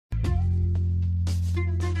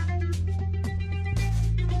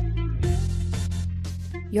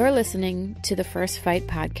You're listening to the First Fight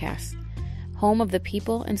podcast, home of the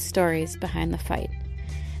people and stories behind the fight.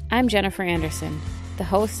 I'm Jennifer Anderson, the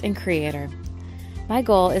host and creator. My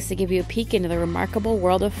goal is to give you a peek into the remarkable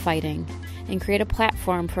world of fighting and create a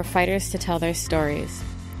platform for fighters to tell their stories.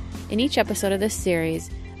 In each episode of this series,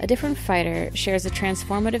 a different fighter shares a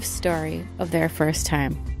transformative story of their first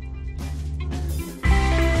time.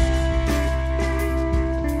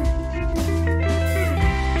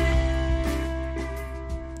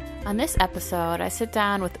 On this episode, I sit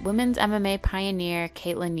down with women's MMA pioneer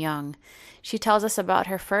Kaitlin Young. She tells us about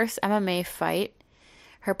her first MMA fight,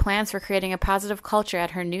 her plans for creating a positive culture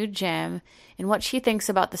at her new gym, and what she thinks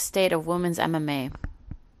about the state of women's MMA.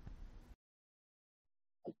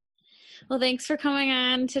 Well, thanks for coming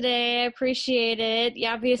on today. I appreciate it.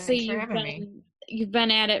 Yeah, obviously, you've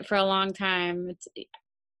been at it for a long time.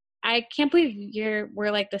 I can't believe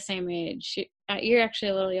we're like the same age. You're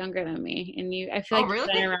actually a little younger than me, and I feel like really?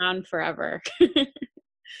 You've been around forever.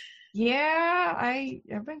 Yeah,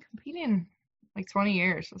 I've been competing like 20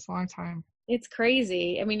 years. That's a long time. It's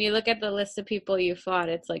crazy. I mean, you look at the list of people you fought,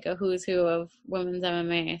 it's like a who's who of women's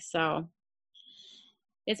MMA. So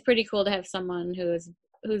it's pretty cool to have someone who's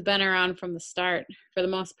been around from the start for the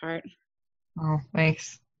most part. Oh,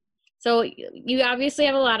 thanks. So you obviously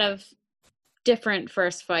have a lot of different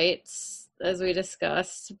first fights, as we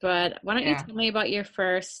discussed, but why don't you tell me about your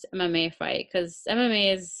first MMA fight? Because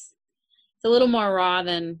MMA it's a little more raw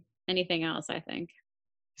than anything else, I think.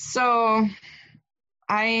 So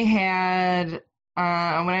I had, when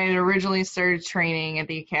I had originally started training at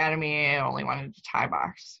the academy, I only wanted to Thai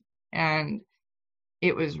box. And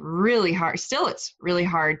it was really hard. Still, it's really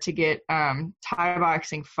hard to get Thai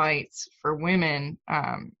boxing fights for women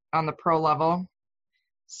on the pro level.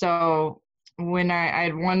 So when I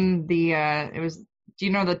had won the, do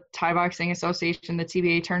you know the Thai Boxing Association, the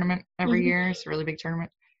TBA tournament every year? It's a really big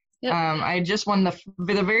tournament. Yep. I had just won the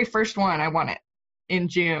very first one. I won it in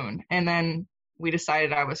June. And then we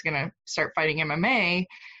decided I was going to start fighting MMA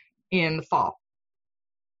in the fall.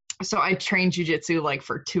 So I trained jiu-jitsu like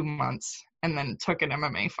for 2 months and then took an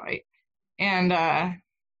MMA fight. And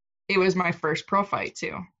it was my first pro fight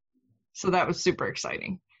too. So that was super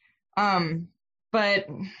exciting. But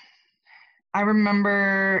I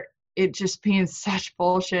remember it just being such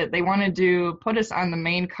bullshit. They wanted to put us on the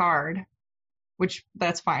main card, which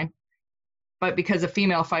that's fine. But because a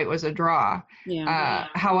female fight was a draw. Yeah.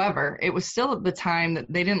 However, it was still at the time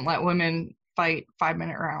that they didn't let women fight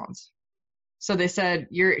 5-minute rounds. So they said,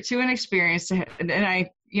 you're too inexperienced. And I,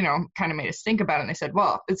 kind of made us think about it. And they said,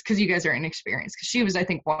 well, it's because you guys are inexperienced. Because she was, I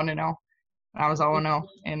think, 1-0. And I was 0-0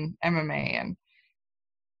 in MMA. And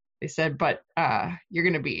they said, but you're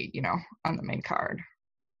going to be, on the main card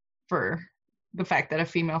for the fact that a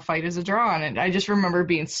female fight is a draw. And I just remember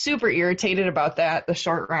being super irritated about that, the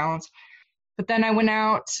short rounds. But then I went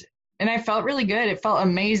out and I felt really good. It felt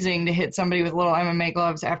amazing to hit somebody with little MMA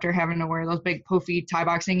gloves after having to wear those big poofy Thai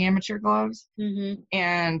boxing amateur gloves. Mm-hmm.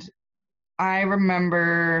 And I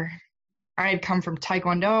remember I had come from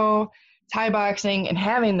Taekwondo, Thai boxing, and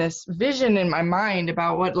having this vision in my mind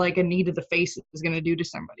about what like a knee to the face is going to do to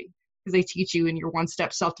somebody. Because they teach you in your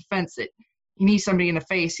one-step self-defense that you knee somebody in the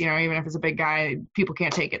face, even if it's a big guy, people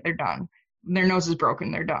can't take it. They're done. Their nose is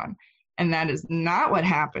broken. They're done. And that is not what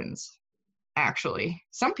happens, actually.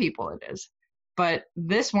 Some people it is. But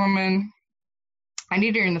this woman, I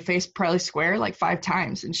kneed her in the face probably square like 5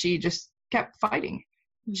 times, and she just kept fighting.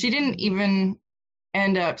 Mm-hmm. She didn't even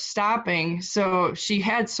end up stopping. So she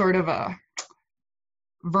had sort of a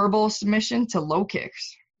verbal submission to low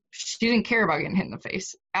kicks. She didn't care about getting hit in the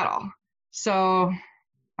face at all. So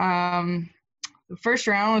the first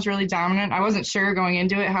round was really dominant. I wasn't sure going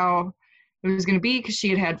into it how it was going to be because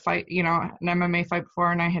she had fight, an MMA fight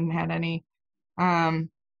before and I hadn't had any.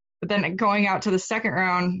 But then going out to the second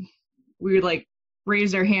round, we would like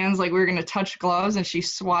raise our hands like we were going to touch gloves, and she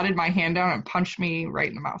swatted my hand down and punched me right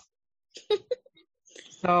in the mouth.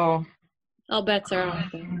 So all bets are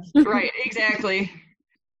off. Right, exactly.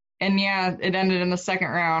 And yeah, it ended in the second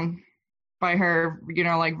round by her,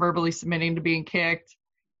 like verbally submitting to being kicked,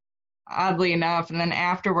 oddly enough. And then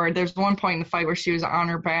afterward, there's one point in the fight where she was on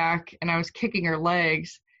her back and I was kicking her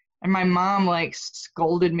legs, and my mom like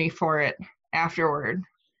scolded me for it afterward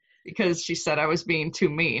because she said I was being too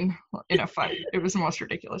mean in a fight. It was the most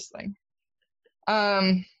ridiculous thing.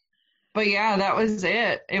 But yeah, that was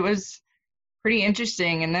it. It was pretty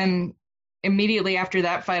interesting. And then immediately after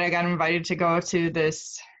that fight, I got invited to go to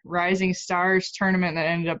this Rising Stars tournament that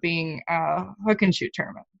ended up being a hook and shoot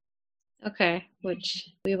tournament. Okay, which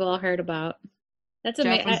we've all heard about. That's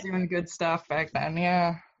amazing. amazing. Jeff was doing good stuff back then,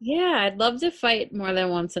 yeah. Yeah, I'd love to fight more than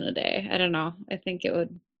once in a day. I don't know. I think it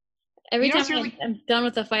would. Every You know, time it's really I'm done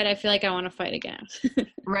with a fight, I feel like I want to fight again.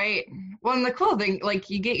 right. Well, and the cool thing, like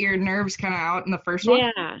you get your nerves kind of out in the first one.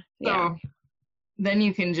 Yeah, yeah. So then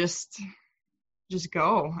you can just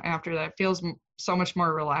go after that. It feels so much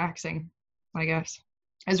more relaxing, I guess.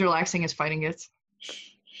 As relaxing as fighting gets.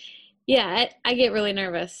 Yeah, I get really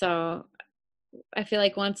nervous, so I feel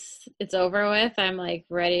like once it's over with, I'm like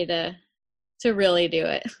ready to really do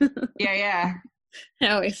it. Yeah, yeah. I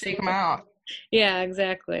always Shake say them that. out. Yeah,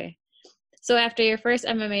 exactly. So after your first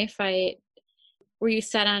MMA fight, were you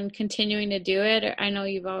set on continuing to do it? Or I know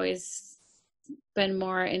you've always been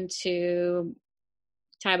more into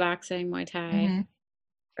Thai boxing, Muay Thai, Hmm.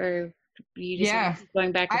 or you just like Yeah.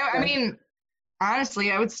 going back and I forth? mean,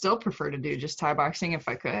 honestly, I would still prefer to do just Thai boxing if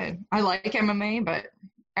I could. I like MMA, but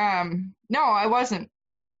no, I wasn't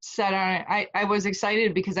set on it. I was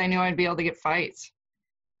excited because I knew I'd be able to get fights,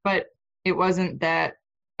 but it wasn't that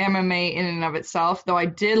MMA in and of itself, though I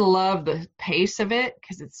did love the pace of it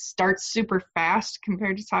because it starts super fast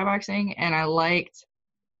compared to Thai boxing, and I liked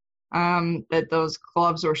that those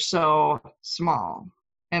gloves were so small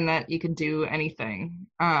and that you could do anything.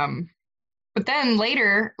 But then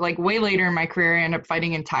later, like way later in my career, I ended up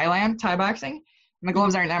fighting in Thailand, Thai boxing, and the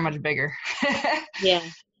gloves Mhm. aren't that much bigger. Yeah.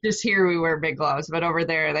 Just here we wear big gloves, but over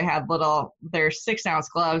there they had they're 6 ounce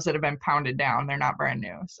gloves that have been pounded down. They're not brand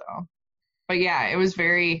new. So, but yeah, it was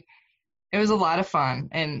a lot of fun.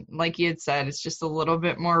 And like you had said, it's just a little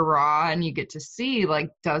bit more raw and you get to see, like,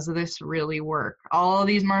 does this really work? All of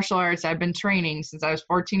these martial arts I've been training since I was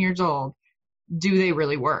 14 years old, do they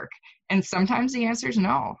really work? And sometimes the answer is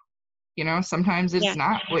no. You know, sometimes it's Yeah.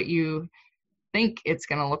 not what you think it's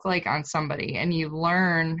going to look like on somebody. And you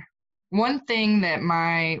learn one thing that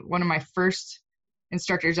one of my first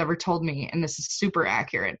instructors ever told me, and this is super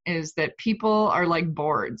accurate, is that people are like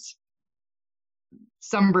boards.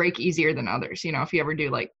 Some break easier than others. You know, if you ever do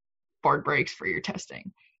like board breaks for your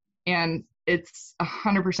testing, and it's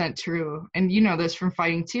 100% true. And you know this from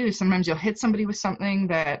fighting too. Sometimes you'll hit somebody with something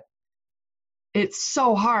that it's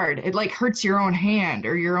so hard it like hurts your own hand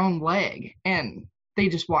or your own leg, and they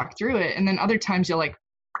just walk through it. And then other times you'll like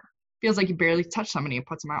feels like you barely touch somebody and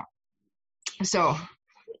puts them out. So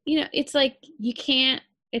It's like you can't,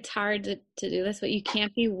 it's hard to do this, but you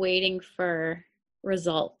can't be waiting for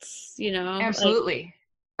results, like absolutely.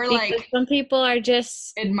 Or because like some people are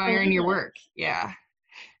just admiring your fearless. work. Yeah.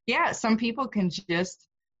 Yeah, some people can just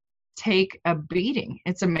take a beating.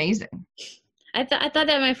 It's amazing. I thought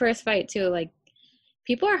that my first fight too, like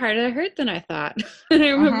people are harder to hurt than I thought. And I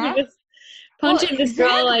remember Uh-huh. just Well, punching this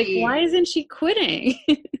girl like, exactly. why isn't she quitting?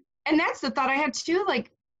 And that's the thought I had too.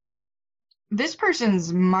 Like, this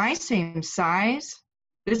person's my same size.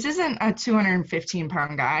 This isn't a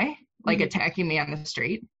 215-pound guy like Mhm. attacking me on the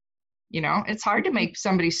street. You know, it's hard to make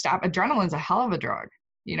somebody stop. Adrenaline's a hell of a drug.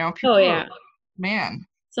 You know, Oh people, yeah. man.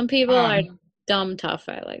 Some people are Um, dumb tough,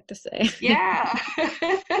 I like to say. yeah,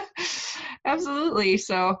 absolutely.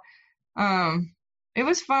 So, um, it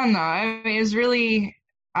was fun though. I mean, it was really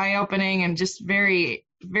eye-opening and just very,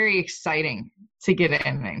 very exciting to get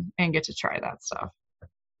in and get to try that stuff.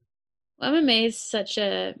 MMA is such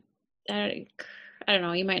I I don't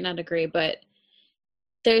know, you might not agree, but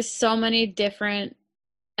there's so many different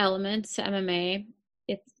elements to MMA.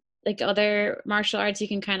 It's like other martial arts, you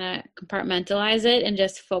can kind of compartmentalize it and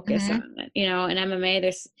just focus Hmm. on it. In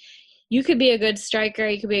MMA, you could be a good striker,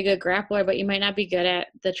 you could be a good grappler, but you might not be good at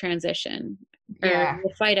the transition or Yeah,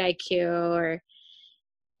 the fight IQ or,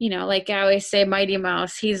 like I always say, Mighty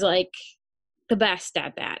Mouse, he's like the best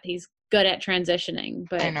at that. He's good at transitioning, I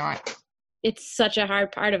but know it. it's such a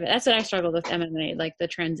hard part of it. That's what I struggled with MMA, like the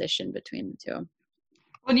transition between the two.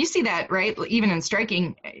 When you see that, right? Even in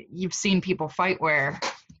striking, you've seen people fight where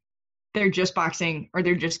they're just boxing or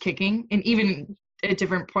they're just kicking, and even at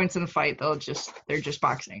different points in the fight, they're just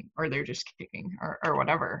boxing or they're just kicking or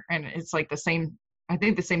whatever. And it's like the same. I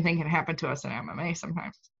think the same thing can happen to us in MMA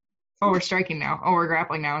sometimes. Oh, we're striking now. Oh, we're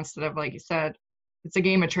grappling now instead of, like you said, it's a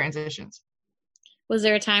game of transitions. Was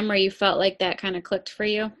there a time where you felt like that kind of clicked for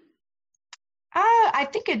you? I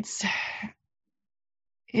think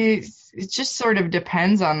it just sort of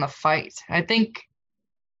depends on the fight. I think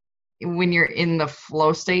when you're in the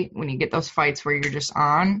flow state, when you get those fights where you're just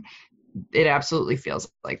on, it absolutely feels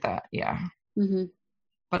like that. Yeah. Hmm.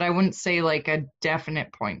 But I wouldn't say like a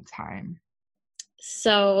definite point in time.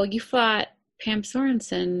 So you fought Pam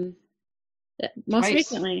Sorensen most Twice.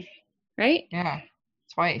 recently, right? Yeah.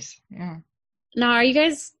 Twice. Yeah. Now, are you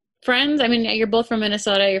guys friends? I mean, you're both from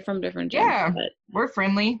Minnesota. You're from different gyms, Yeah. but We're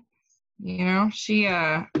friendly. You know,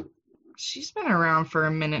 She's been around for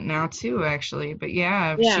a minute now too, actually. But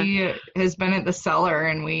yeah, Yeah. she has been at the cellar,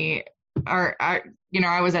 and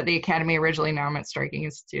I was at the academy originally. Now I'm at Striking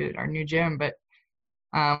Institute, our new gym. But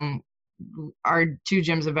um, our two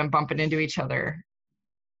gyms have been bumping into each other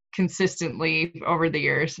consistently over the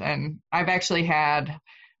years, and I've actually had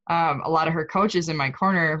a lot of her coaches in my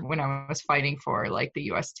corner when I was fighting for like the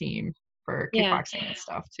U.S. team for Yeah. kickboxing and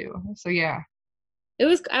stuff too. So yeah.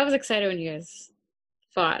 I was excited when you guys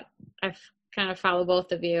fought. I've kind of followed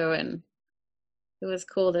both of you, and it was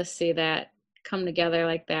cool to see that come together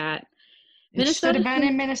like that. It should Minnesota, have been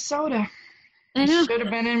in Minnesota. I It know. should have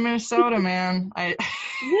been in Minnesota, man. You guys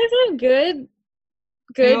have Maybe good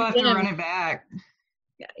we'll have to run gyms. it back.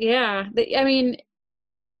 Yeah. I mean,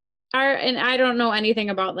 and I don't know anything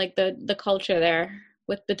about like the culture there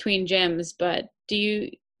with between gyms, but do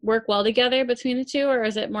you work well together between the two, or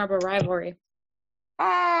is it more of a rivalry?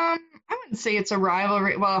 I wouldn't say it's a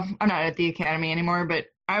rivalry. Well, I'm not at the academy anymore, but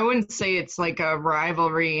I wouldn't say it's like a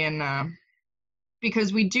rivalry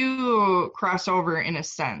because we do cross over in a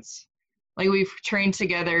sense. Like we've trained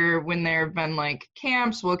together when there have been like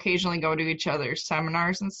camps. We'll occasionally go to each other's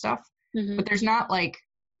seminars and stuff. Hmm. But there's not like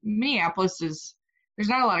there's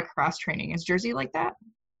not a lot of cross training. Is Jersey like that?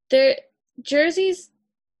 There, Jersey's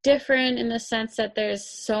different in the sense that there's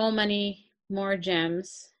so many more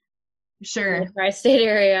gyms in the Sure. tri-state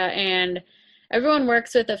area, and everyone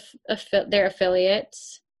works with their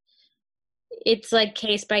affiliates. It's like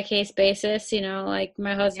case by case basis, like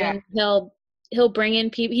my Yeah. husband, he'll bring in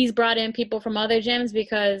people. He's brought in people from other gyms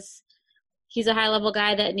because he's a high level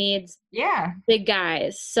guy that needs Yeah. big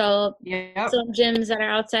guys. So Yep. some gyms that are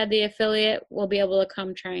outside the affiliate will be able to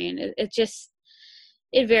come train. It just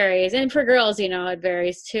it varies, and for girls, it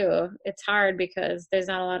varies too. It's hard because there's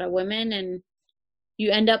not a lot of women, and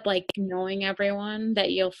you end up like knowing everyone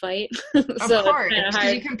that you'll fight. Of So it's course, kind of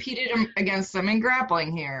because you hard. competed against them in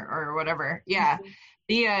grappling here or whatever. Yeah.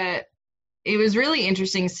 The it was really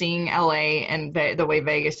interesting seeing LA and the way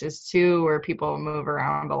Vegas is too, where people move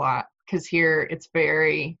around a lot. Because here it's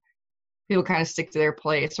very people kind of stick to their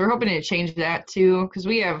place. So we're hoping to change that too, because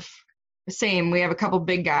we have a couple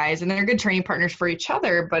big guys and they're good training partners for each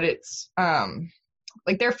other, but it's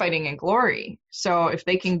like they're fighting in glory. So if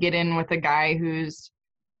they can get in with a guy who's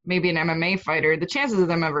maybe an MMA fighter, the chances of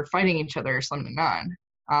them ever fighting each other are slim to none.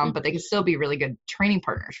 But they can still be really good training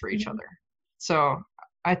partners for each Mhm. other. So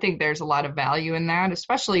I think there's a lot of value in that,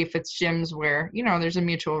 especially if it's gyms where there's a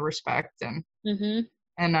mutual respect Mhm.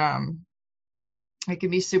 and it can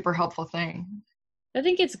be a super helpful thing. I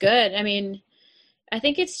think it's good. I mean, I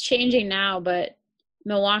think it's changing now, but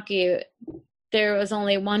Milwaukee, there was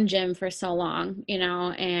only one gym for so long,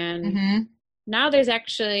 and Hmm. now there's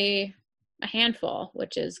actually a handful,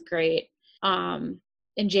 which is great. And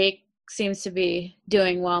Jake seems to be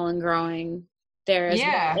doing well and growing there as well.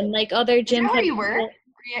 Yeah. And like other Is that gyms where have you were? people.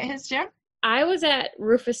 Were you at his gym? I was at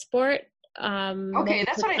Rufus Sport. Okay,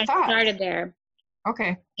 that's what I I thought. started there,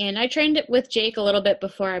 Okay. and I trained it with Jake a little bit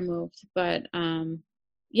before I moved. But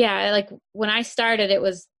yeah, like when I started, it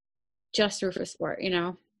was just Rufus Sport,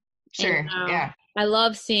 And Sure. Yeah. I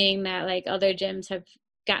love seeing that like other gyms have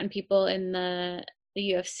gotten people in the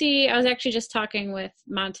UFC. I was actually just talking with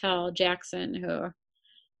Montel Jackson, who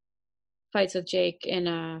fights with Jake,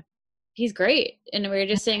 and he's great. And we were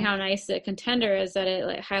just saying how nice the Contender is, that it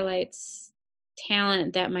like highlights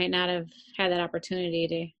talent that might not have had that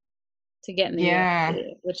opportunity to get in the Yeah.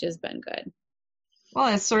 UFC, which has been good.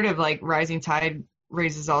 Well, it's sort of like rising tide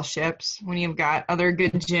raises all ships. When you've got other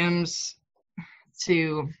good gyms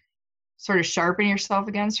to sort of sharpen yourself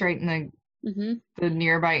against right in Hmm. the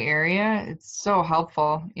nearby area, it's so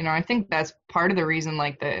helpful. I think that's part of the reason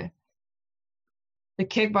like the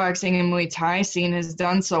kickboxing and Muay Thai scene has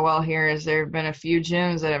done so well here is there have been a few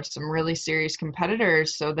gyms that have some really serious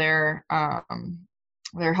competitors. So they're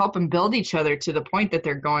helping build each other to the point that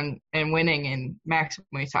they're going and winning in Max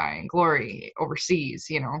Muay Thai and Glory overseas,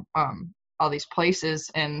 all these places.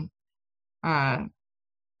 And uh,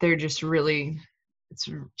 they're just really, it's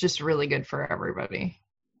just really good for everybody.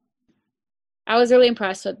 I was really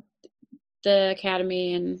impressed with the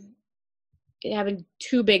academy and having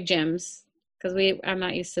two big gyms because I'm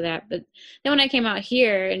not used to that. But then when I came out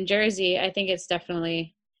here in Jersey, I think it's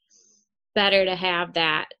definitely better to have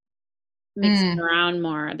that mixing Mm, around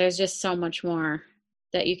more. There's just so much more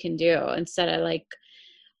that you can do instead of like,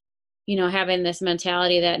 having this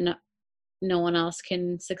mentality that no one else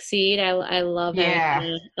can succeed. I love having yeah.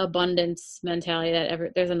 the abundance mentality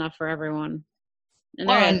that there's enough for everyone. And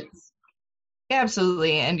Well, there and is.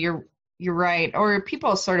 absolutely. And you're right. Or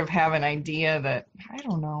people sort of have an idea that I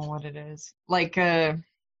don't know what it is. Like they're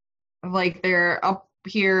up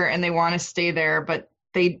here and they want to stay there, but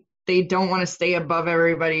they don't want to stay above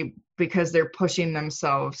everybody because they're pushing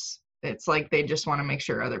themselves. It's like they just want to make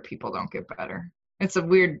sure other people don't get better. Yeah. It's a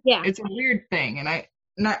weird thing, and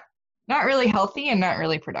not really healthy and not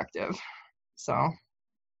really productive. So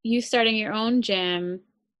You starting your own gym,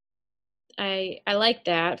 I like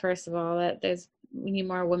that, first of all, that we need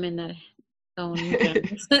more women that own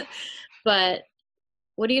gyms. But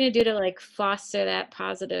what are you going to do to like foster that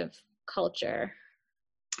positive culture?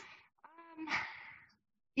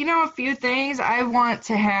 a few things. I want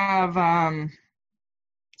to have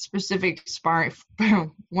specific sparring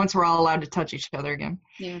once we're all allowed to touch each other again.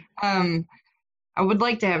 Yeah. I would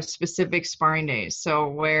like to have specific sparring days. So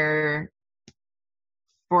where,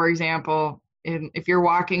 for example, if you're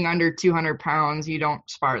walking under 200 pounds, you don't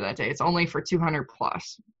spar that day. It's only for 200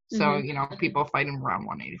 plus. So, people fighting around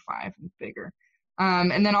 185 and bigger.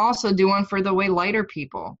 And then also do one for the way lighter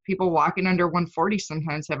people. People walking under 140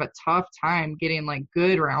 sometimes have a tough time getting like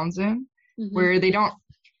good rounds in where they don't,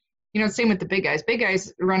 same with the big guys. Big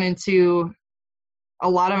guys run into, a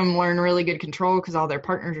lot of them learn really good control because all their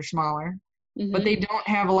partners are smaller, but they don't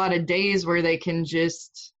have a lot of days where they can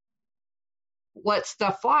just let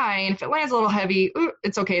stuff fly. And if it lands a little heavy,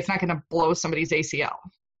 it's okay. It's not going to blow somebody's ACL,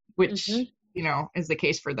 which, is the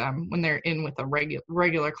case for them when they're in with a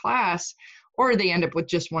regular class, or they end up with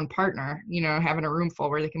just one partner, having a room full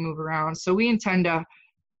where they can move around. So we intend to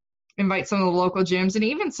invite some of the local gyms and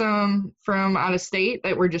even some from out of state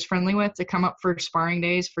that we're just friendly with to come up for sparring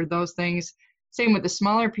days for those things. Same with the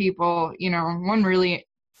smaller people. One really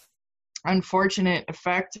unfortunate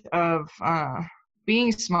effect of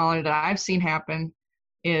being smaller that I've seen happen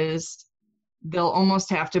is they'll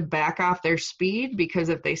almost have to back off their speed, because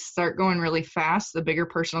if they start going really fast, the bigger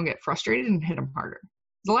person will get frustrated and hit them harder.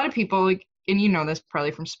 There's a lot of people, and this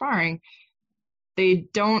probably from sparring, they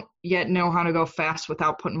don't yet know how to go fast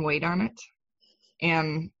without putting weight on it.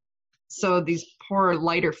 And so these poor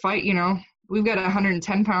lighter we've got a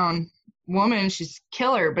 110-pound woman, she's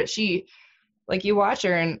killer, but she, like, you watch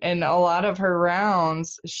her and a lot of her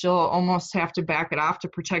rounds, she'll almost have to back it off to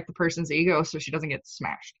protect the person's ego so she doesn't get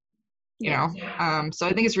smashed. So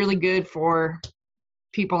I think it's really good for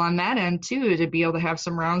people on that end too, to be able to have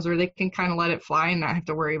some rounds where they can kind of let it fly and not have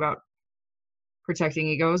to worry about protecting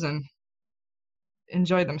egos and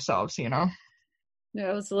enjoy themselves. I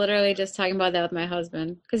was literally just talking about that with my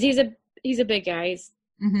husband, because he's a big guy. He's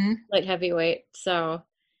light heavyweight. So,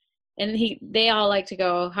 and they all like to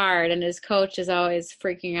go hard, and his coach is always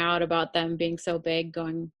freaking out about them being so big,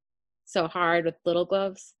 going so hard with little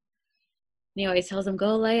gloves. And he always tells them,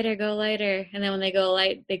 go lighter. And then when they go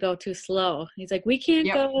light, they go too slow. He's like, we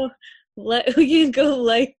can't go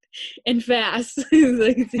light and fast. He's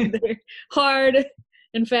like, it's either hard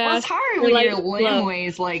and fast. Well, it's hard when your limb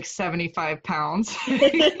weighs like 75 pounds.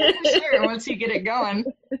 Sure, once you get it going,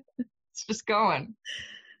 it's just going.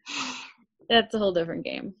 That's a whole different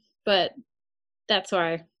game. But that's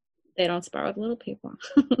why they don't spar with little people.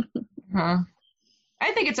 I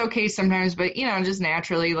think it's okay sometimes, but, just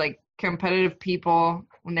naturally, like, competitive people,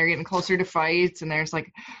 when they're getting closer to fights and there's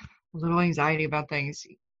like a little anxiety about things,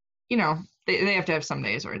 they have to have some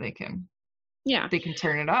days where they can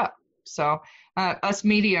turn it up. So us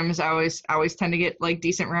mediums always tend to get like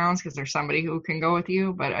decent rounds because there's somebody who can go with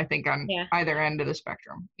you, but I think on either end of the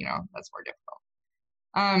spectrum, that's more difficult.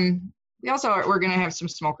 We're going to have some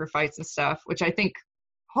smoker fights and stuff, which I think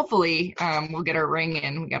hopefully we'll get our ring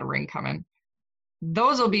in. We got a ring coming.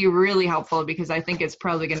 Those will be really helpful because I think it's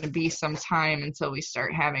probably going to be some time until we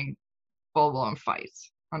start having full-blown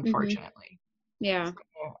fights, unfortunately. Yeah.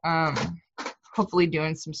 So, hopefully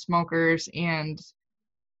doing some smokers, and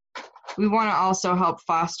we want to also help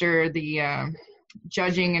foster the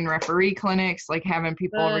judging and referee clinics, like having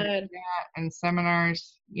people over do that, and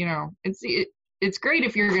seminars. It's great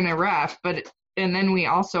if you're going to ref, and then we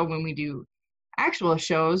also, when we do actual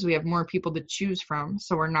shows, we have more people to choose from,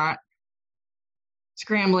 so we're not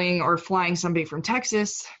scrambling or flying somebody from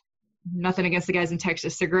Texas. Nothing against the guys in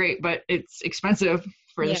Texas, they're great, but it's expensive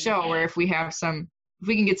for the show. Where if we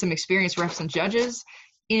can get some experience refs and judges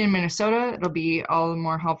in Minnesota, it'll be all the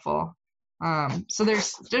more helpful. So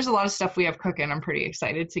there's a lot of stuff we have cooking. I'm pretty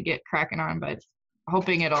excited to get cracking on, but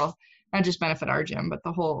hoping it'll not just benefit our gym, but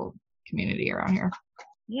the whole community around here.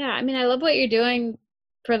 Yeah, I mean, I love what you're doing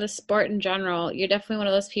for the sport in general. You're definitely one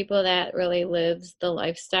of those people that really lives the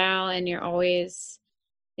lifestyle, and you're always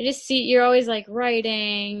like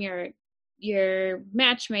writing, you're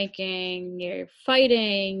matchmaking, you're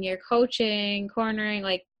fighting, you're coaching, cornering,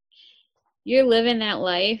 like you're living that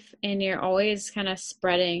life, and you're always kind of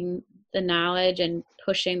spreading the knowledge and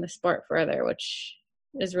pushing the sport further, which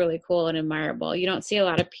is really cool and admirable. You don't see a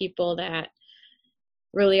lot of people that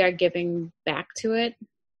really are giving back to it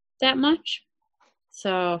that much.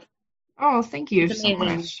 So Oh, thank you it's so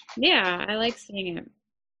amazing. much. Yeah, I like seeing it.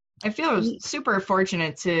 I feel super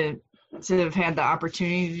fortunate to have had the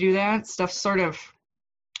opportunity to do that. Stuff sort of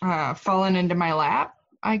fallen into my lap,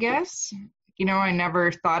 I guess. I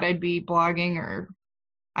never thought I'd be blogging, or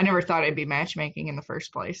I never thought I'd be matchmaking in the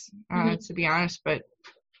first place, to be honest. But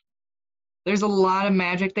there's a lot of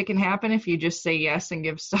magic that can happen if you just say yes and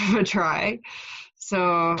give stuff a try.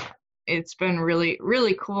 So it's been really,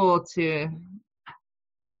 really cool to,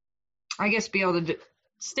 I guess, be able to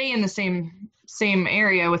stay in the same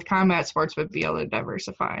area with combat sports, but be able to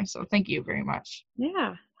diversify. So thank you very much.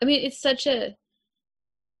 Yeah. I mean, it's such a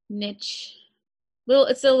niche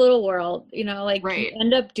it's a little world, like Right. you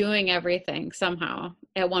end up doing everything somehow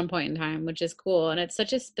at one point in time, which is cool. And it's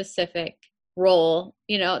such a specific role,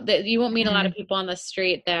 that you won't meet a lot of people on the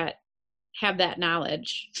street that have that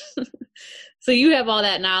knowledge. So you have all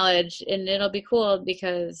that knowledge, and it'll be cool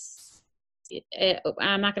because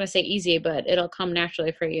I'm not going to say easy, but it'll come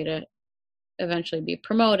naturally for you to eventually be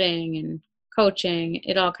promoting and coaching.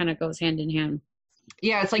 It all kind of goes hand in hand.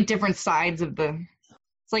 Yeah, it's like different sides of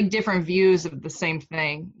it's like different views of the same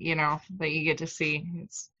thing, that you get to see.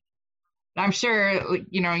 I'm sure,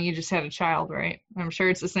 you just had a child, right? I'm sure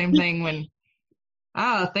it's the same thing when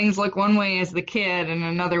things look one way as the kid and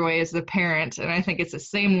another way as the parent. And I think it's the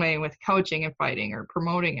same way with coaching and fighting, or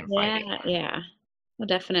promoting and fighting. Yeah. Well,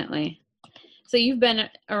 definitely. So you've been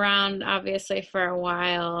around obviously for a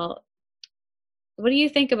while. What do you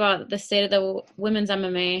think about the state of the women's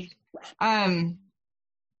MMA?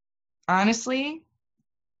 Honestly,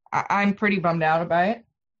 I'm pretty bummed out about it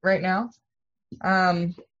right now.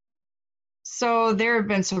 So there have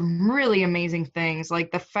been some really amazing things,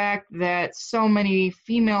 like the fact that so many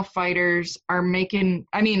female fighters are making,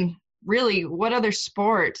 really, what other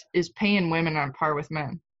sport is paying women on par with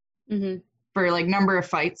men for like number of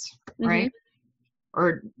fights, right?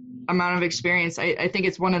 Or amount of experience. I think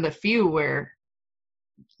it's one of the few where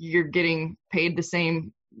you're getting paid the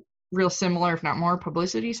same, real similar, if not more,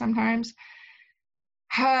 publicity sometimes.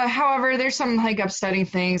 However, there's some like upsetting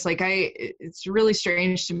things. Like it's really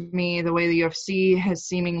strange to me the way the UFC has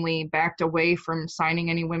seemingly backed away from signing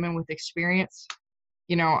any women with experience.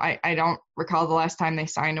 I don't recall the last time they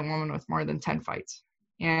signed a woman with more than 10 fights.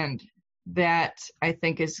 And that, I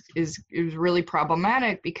think, is really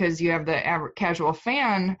problematic, because you have the average casual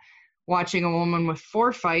fan watching a woman with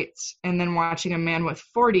 4 fights and then watching a man with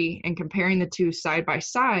 40 and comparing the two side by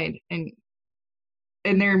side, and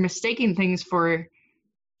they're mistaking things for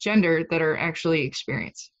gender that are actually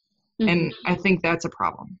experience. And I think that's a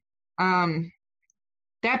problem.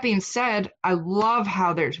 That being said, I love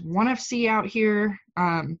how there's ONE FC out here,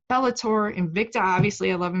 Bellator, Invicta.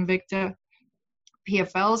 Obviously, I love Invicta.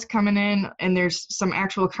 PFL's coming in, and there's some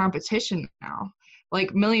actual competition now, like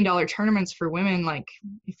 $1 million tournaments for women. Like,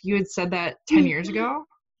 if you had said that 10 years ago,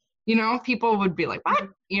 people would be like, what?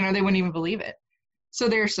 They wouldn't even believe it. So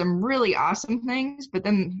there's some really awesome things, but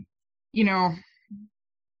then,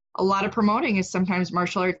 a lot of promoting is sometimes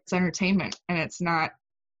martial arts entertainment, and it's not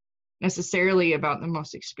necessarily about the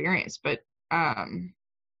most experience. But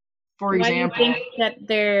for example, why do you think that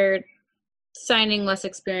they're signing less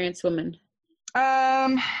experienced women?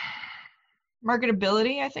 Marketability,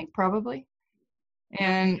 I think, probably.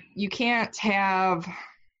 And you can't have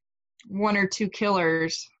 1 or 2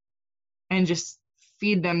 killers and just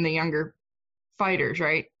feed them the younger fighters,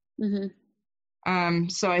 right?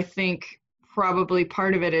 So I think probably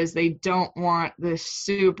part of it is they don't want this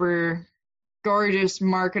super gorgeous,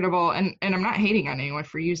 marketable, and I'm not hating on anyone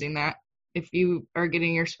for using that. If you are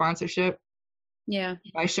getting your sponsorship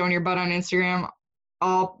by showing your butt on Instagram,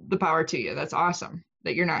 all the power to you. That's awesome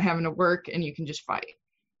that you're not having to work and you can just fight.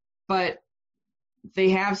 But they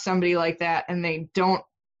have somebody like that, and they don't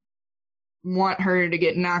want her to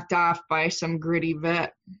get knocked off by some gritty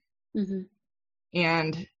vet.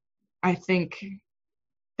 And I think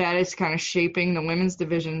that is kind of shaping the women's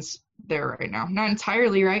divisions there right now. Not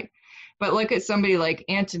entirely right, but look at somebody like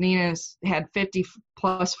Antonina's had 50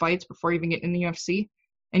 plus fights before even getting in the UFC,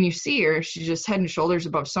 and you see her, she's just head and shoulders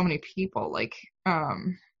above so many people. Like,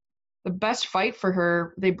 the best fight for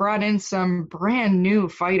her, they brought in some brand new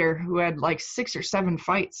fighter who had like 6 or 7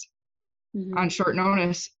 fights on short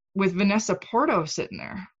notice, with Vanessa Porto sitting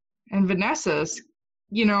there. And Vanessa's,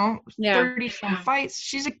 30 some fights.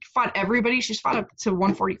 She's fought everybody. She's fought up to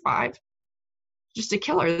 145. Just to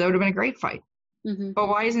kill her, that would have been a great fight. But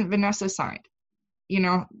why isn't Vanessa signed?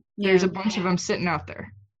 There's a bunch of them sitting out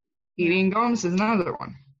there. Edie Gomes is another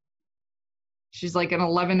one. She's like an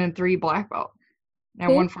 11-3 black belt. at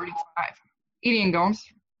Who? 145. Edie and Gomes.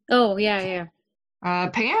 Oh, yeah, yeah.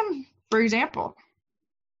 Pam, for example,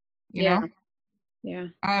 you Yeah, know. yeah.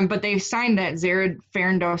 But they signed that Zared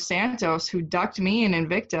Ferrandos Santos, who ducked me in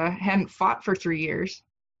Invicta, hadn't fought for 3 years,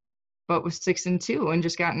 but was 6-2 and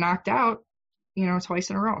just got knocked out, twice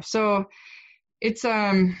in a row. So it's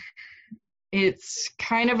it's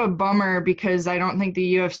kind of a bummer because I don't think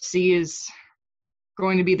the UFC is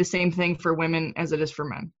going to be the same thing for women as it is for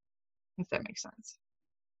men, if that makes sense.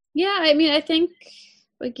 Yeah, I mean, I think,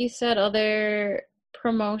 like you said, other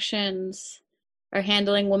promotions are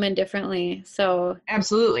handling women differently. So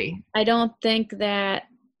Absolutely. I don't think that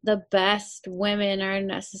the best women are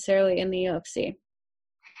necessarily in the UFC.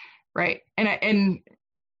 Right. And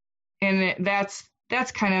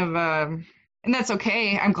that's kind of and that's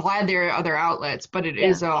okay. I'm glad there are other outlets, but it Yeah.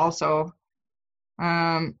 is also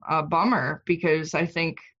a bummer because I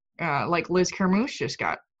think like Liz Carmouche just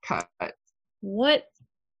got cut. What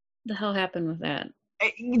the hell happened with that?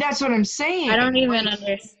 That's what I'm I don't saying. even Like,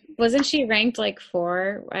 understand. Wasn't she ranked like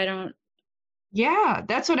 4? I don't. yeah,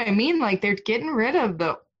 that's what I mean. Like they're getting rid of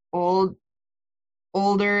the old,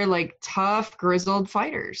 older, like tough, grizzled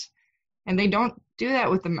fighters, and they don't do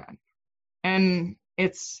that with the men. And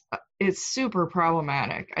it's super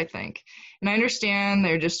problematic, I think. And I understand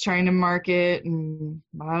they're just trying to market and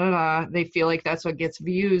blah, blah, blah. They feel like that's what gets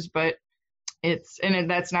views, but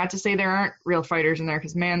that's not to say there aren't real fighters in there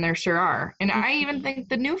because man, there sure are. And I even think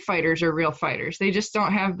the new fighters are real fighters. They just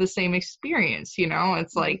don't have the same experience,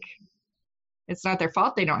 It's like it's not their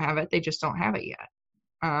fault they don't have it. They just don't have it yet.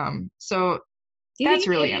 So Do you that's think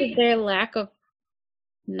really, it's their lack of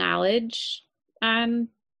knowledge on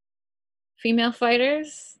female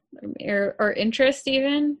fighters or interest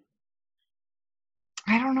even?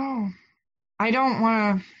 I don't know. I don't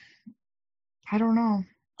want to, I don't know.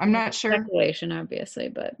 I'm Well, not sure. speculation, obviously,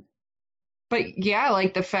 but But yeah,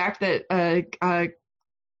 like the fact that a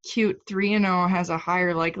cute 3-0 has a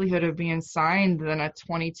higher likelihood of being signed than a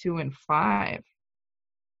 22-5.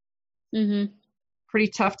 hmm Pretty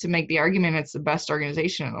tough to make the argument it's the best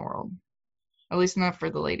organization in the world. At least not for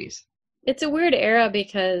the ladies. it's a weird era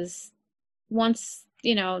because once,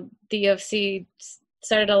 the UFC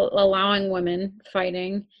started allowing women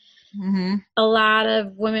fighting, Hmm. a lot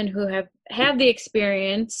of women who have the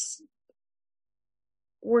experience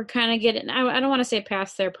were kind of getting, I don't want to say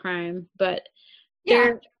past their prime, but Yeah,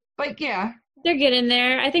 they're but yeah, they're getting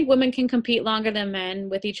there. I think women can compete longer than men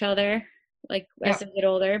with each other, like as yep, they get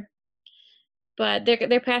older. But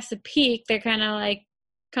they're past the peak. They're kind of like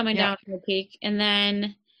coming yep, down from the peak, and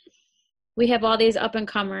then we have all these up and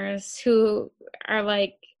comers who are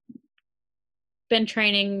like been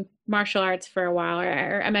training martial arts for a while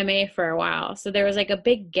or MMA for a while. So there was like a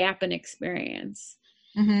big gap in experience.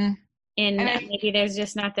 hmm And And maybe there's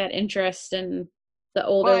just not that interest in the well,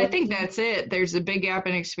 older I think women. that's it. There's a big gap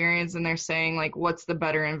in experience, and they're saying like, what's the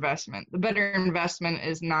better investment? The better investment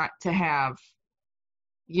is not to have,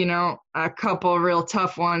 a couple real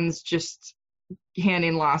tough ones just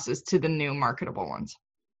handing losses to the new marketable ones.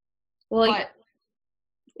 Well, But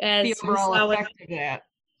the as we overall saw with, effect of that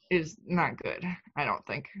is not good, I don't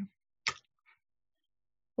think.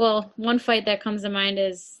 well, one fight that comes to mind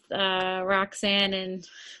is Roxanne and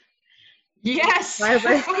Yes.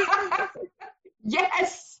 Barber.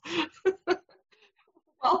 Yes.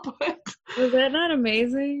 Well put. Was that not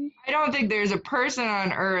amazing? I don't think there's a person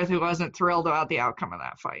on earth who wasn't thrilled about the outcome of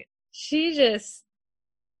that fight. She just,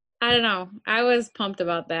 I don't know. I was pumped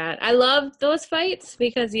about that. I love those fights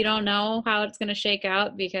because you don't know how it's going to shake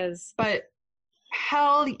out because, But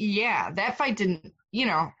hell yeah, that fight did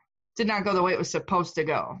not go the way it was supposed to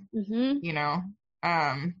go, hmm you know.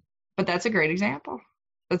 Um, but that's a great example.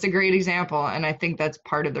 That's a great example, and I think that's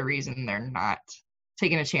part of the reason they're not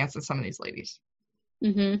taking a chance on some of these ladies.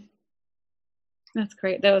 hmm That's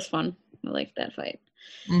great. That was fun. I liked that fight.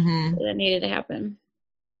 Mm-hmm. That needed to happen.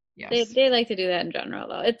 They Yes. they like to do that in general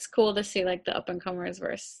though. It's cool to see like the up and comers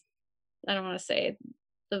versus, I don't want to say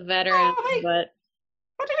the veterans, Oh, but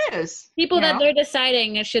but it is, people that they're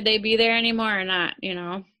deciding if should they be there anymore or not.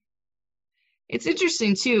 It's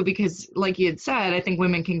interesting too because, like you had said, I think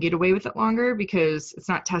women can get away with it longer because it's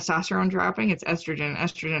not testosterone dropping; it's estrogen.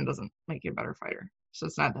 Estrogen doesn't make you a better fighter, so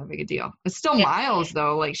it's not that big a deal. It's still Yeah. miles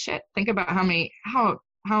though. Like shit, think about how many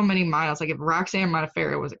miles. Like if Roxanne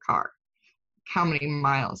Modafferi was a car, how many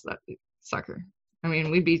miles that sucker? I mean,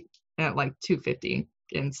 we'd be at like 250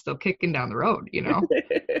 and still kicking down the road.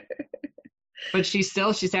 But she's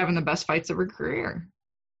having the best fights of her career.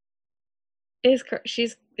 It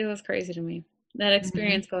was crazy to me. That Hmm.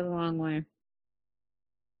 experience goes a long way.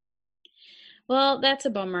 Well, that's a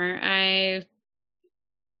bummer.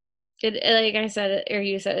 Like I said, or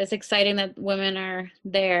you said, it's exciting that women are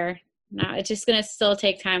there now. It's just going to still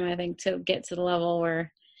take time, I think, to get to the level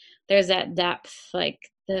where there's that depth. Like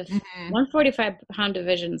the Hmm. 145-pound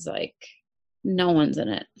division's like no one's in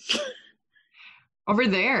it. Over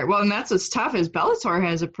there. Well, and that's what's tough is Bellator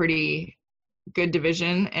has a pretty good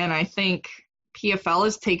division, and I think PFL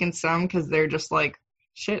has taken some because they're just like,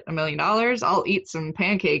 shit, $1 million. I'll eat some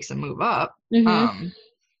pancakes and move up. Mm-hmm.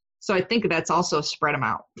 So I think that's also spread them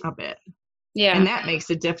out a bit, Yeah. and that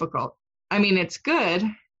makes it difficult. I mean, it's good,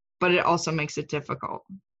 but it also makes it difficult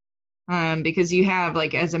because you have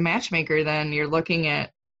like as a matchmaker, then you're looking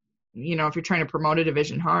at, if you're trying to promote a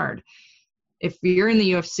division hard, if you're in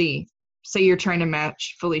the UFC, say you're trying to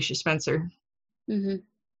match Felicia Spencer, Mm-hmm.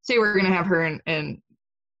 say we're going to have her and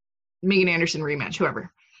Megan Anderson rematch,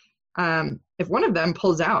 whoever. If one of them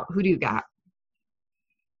pulls out, who do you got?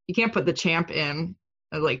 You can't put the champ in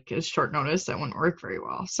like a short notice. That wouldn't work very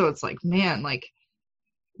well. So it's like, man, like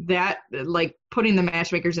that, like putting the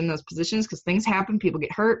matchmakers in those positions because things happen, people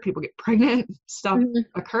get hurt, people get pregnant, stuff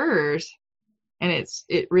Mm-hmm. occurs, and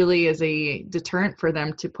it really is a deterrent for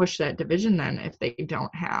them to push that division. Then if they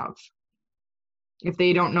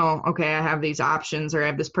don't know, okay, I have these options or I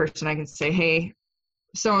have this person I can say, hey,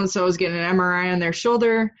 so and so is getting an MRI on their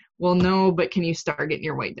shoulder. Well, no, but can you start getting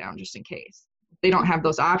your weight down just in case? If they don't have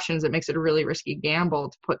those options, it makes it a really risky gamble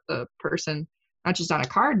to put the person not just on a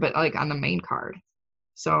card, but like on the main card.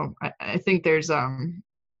 So I think there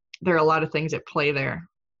are a lot of things at play there.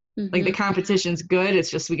 Like the Mm-hmm. competition's good.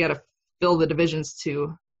 It's just we got to fill the divisions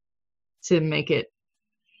to make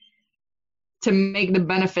the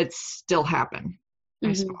benefits still happen, I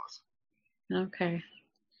Mm-hmm. suppose. Okay.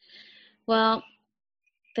 Well,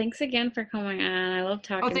 thanks again for coming on. I love Oh,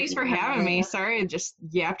 talking thanks to for having me. you. Sorry I just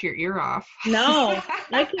yapped your ear off. No,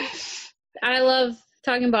 I love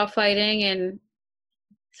talking about fighting, and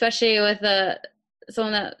especially with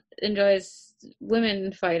someone that enjoys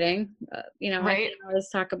women fighting. I Right? can always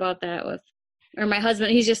talk about that or my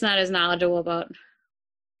husband. He's just not as knowledgeable about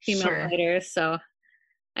female Sure. fighters, so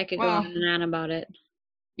I could go on Well, and on about it.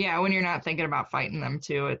 yeah, when you're not thinking about fighting them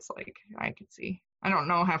too, it's like I could see. I don't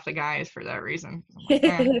know half the guys for that reason. I'm like,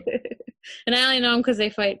 And I only know them because they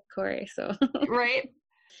fight Corey. So right?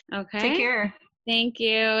 Take okay, care. thank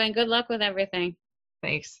you, and good luck with everything.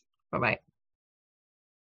 Thanks. Bye-bye.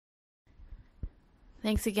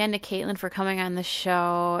 Thanks again to Kaitlin for coming on the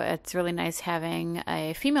show. It's really nice having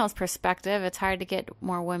a female's perspective. It's hard to get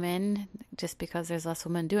more women just because there's less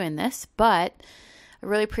women doing this, but I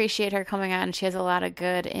really appreciate her coming on. She has a lot of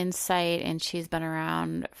good insight and she's been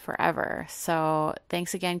around forever. So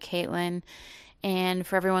thanks again, Kaitlin. And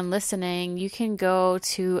for everyone listening, you can go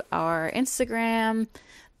to our Instagram,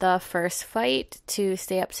 The First Fight, to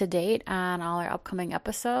stay up to date on all our upcoming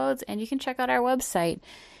episodes. And you can check out our website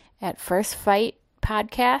at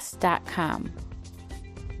firstfightpodcast.com.